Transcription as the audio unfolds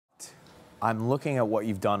I'm looking at what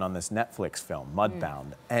you've done on this Netflix film,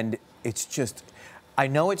 Mudbound, and it's just, I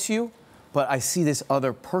know it's you, but I see this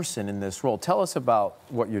other person in this role. Tell us about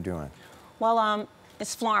what you're doing. Well,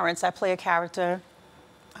 it's Florence. I play a character.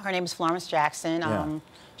 Her name is Florence Jackson.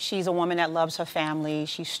 She's a woman that loves her family.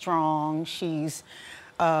 She's strong. She's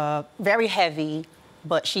very heavy,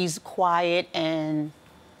 but she's quiet and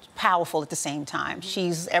powerful at the same time.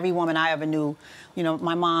 She's every woman I ever knew. You know,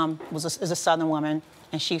 my mom is a Southern woman,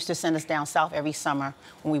 and she used to send us down south every summer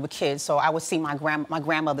when we were kids. So I would see my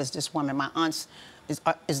grandmother's this woman, my aunt's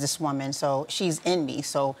is this woman. So she's in me.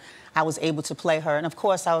 So I was able to play her, and of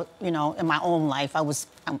course, in my own life, I'm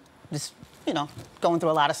just going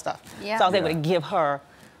through a lot of stuff. Yeah. So I was able to give her.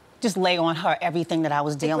 Just lay on her everything that I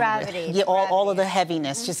was dealing with. Yeah, all of the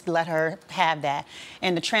heaviness, just let her have that.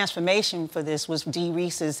 And the transformation for this was Dee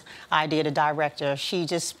Reese's idea, the director. She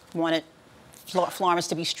just wanted Florence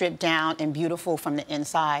to be stripped down and beautiful from the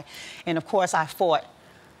inside. And of course, I fought.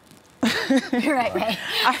 Right.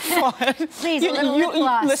 I fought. Please, a little lip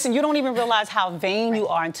gloss. Listen, you don't even realize how vain you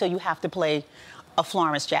are until you have to play a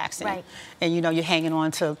Florence Jackson. Right. And you're hanging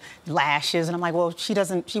on to lashes, and I'm like, well, she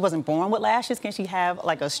wasn't born with lashes. Can she have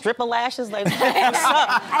like a strip of lashes? Like, what's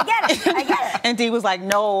up? I get it. And Dee was like,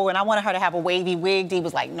 no, and I wanted her to have a wavy wig. Dee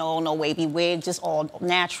was like, no wavy wig, just all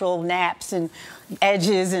natural naps and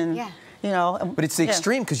edges and, But it's the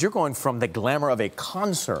extreme, because you're going from the glamour of a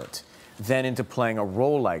concert then into playing a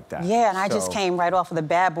role like that. Yeah, and I just came right off of the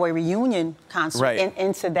Bad Boy reunion concert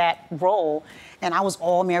into that role. And I was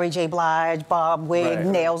all Mary J. Blige, bob, wig,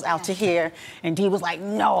 nails out to here. And Dee was like,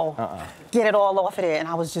 no, get it all off of there. And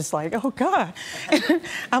I was just like, oh, God,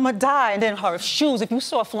 I'm gonna die. And then her shoes, if you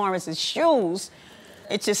saw Florence's shoes,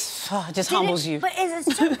 it just humbles you. But is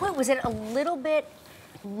it so good? Was it a little bit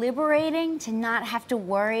liberating to not have to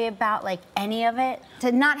worry about like any of it?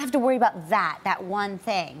 To not have to worry about that one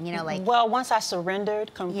thing, like... Well, once I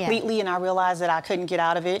surrendered completely and I realized that I couldn't get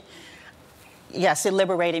out of it, yes, it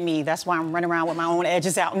liberated me. That's why I'm running around with my own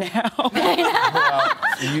edges out now.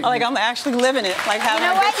 Like, I'm actually living it, like having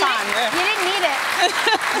a good time. You didn't need it.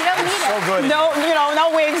 You don't need it. So good. No,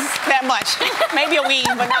 no wigs that much. Maybe a weave,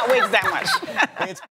 but not wigs that much.